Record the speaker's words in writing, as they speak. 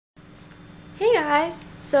Hey guys!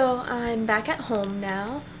 So I'm back at home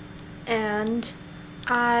now and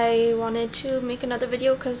I wanted to make another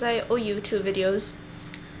video because I owe you 2 videos.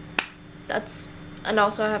 And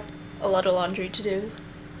also I have a lot of laundry to do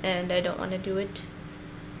and I don't want to do it.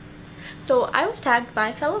 So I was tagged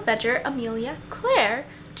by fellow VEDJer Amelia Claire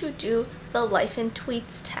to do the Life in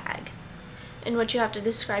Tweets tag, in which you have to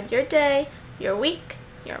describe your day, your week,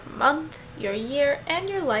 your month, your year,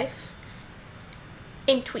 and your life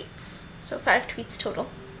in tweets. So 5 tweets total.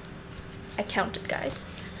 I counted, guys.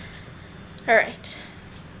 Alright.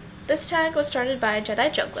 This tag was started by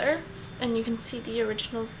Jedi Juggler, and you can see the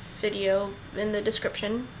original video in the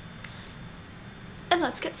description. And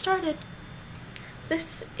let's get started.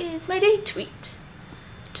 This is my day tweet.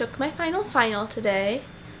 Took my final today.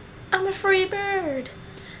 I'm a free bird.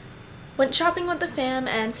 Went shopping with the fam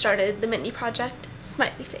and started the Mindy project.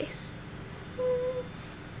 Smiley face.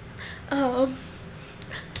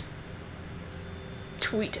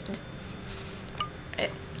 Tweeted.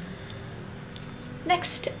 Right.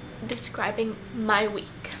 Next, describing my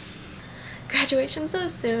week. Graduation so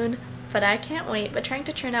soon, but I can't wait, but trying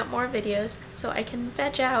to churn out more videos so I can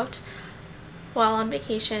veg out while on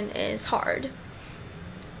vacation is hard.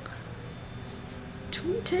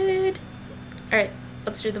 Tweeted. Alright,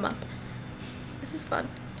 let's do the month. This is fun.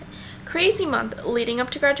 Okay. Crazy month leading up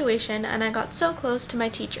to graduation, and I got so close to my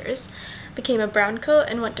teachers. Became a brown coat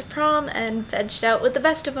and went to prom and vegged out with the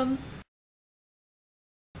best of them.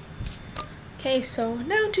 Okay, so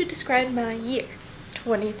now to describe my year,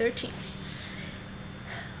 2013.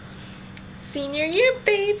 Senior year,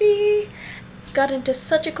 baby! Got into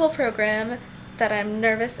such a cool program that I'm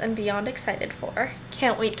nervous and beyond excited for.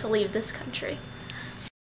 Can't wait to leave this country.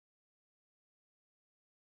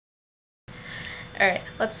 Alright,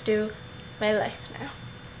 let's do my life now.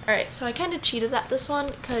 Alright, so I kind of cheated at this one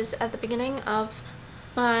because at the beginning of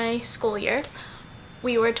my school year,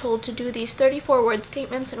 we were told to do these 34-word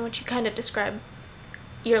statements in which you kind of describe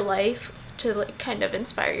your life to like kind of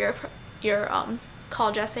inspire your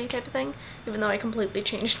college essay type of thing, even though I completely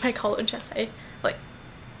changed my college essay, like,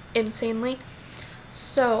 insanely.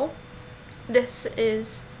 So, this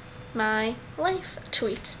is my life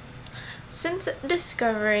tweet. Since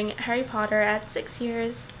discovering Harry Potter at 6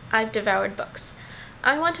 years, I've devoured books.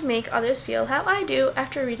 I want to make others feel how I do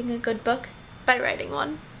after reading a good book by writing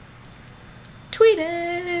one.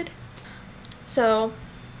 Tweeted! So,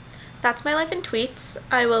 that's my life in tweets.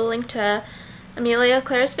 I will link to Amelia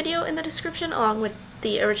Claire's video in the description along with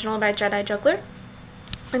the original by Jedi Juggler.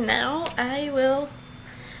 And now I will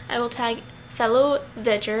tag fellow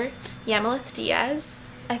VEDJer Yamileth Diaz.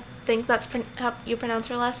 I think that's how you pronounce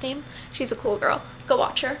her last name. She's a cool girl. Go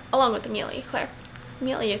watch her, along with Amelia Claire.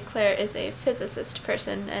 Amelia Claire is a physicist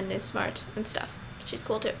person and is smart and stuff. She's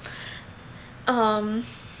cool too. And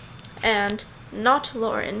not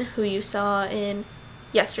Lauren, who you saw in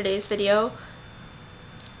yesterday's video,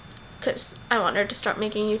 because I want her to start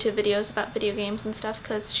making YouTube videos about video games and stuff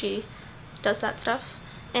because she does that stuff.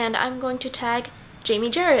 And I'm going to tag Jamie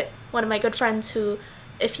Jarrett, one of my good friends who,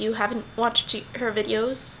 if you haven't watched her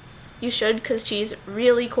videos, you should, because she's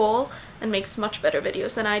really cool and makes much better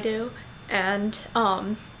videos than I do. And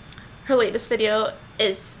her latest video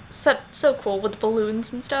is so cool with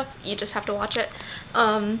balloons and stuff. You just have to watch it.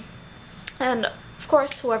 And of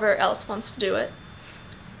course, whoever else wants to do it,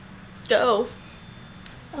 go.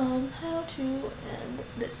 How to end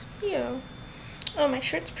this video? Oh, my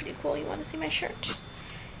shirt's pretty cool. You want to see my shirt?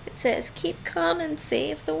 It says, "Keep calm and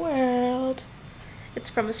save the world." It's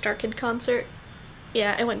from a Star Kid concert.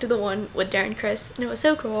 Yeah, I went to the one with Darren Criss, and it was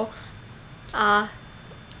so cool.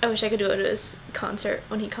 I wish I could go to his concert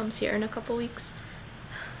when he comes here in a couple weeks.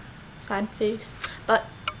 Sad face. But,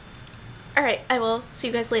 alright, I will see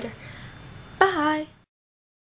you guys later. Bye!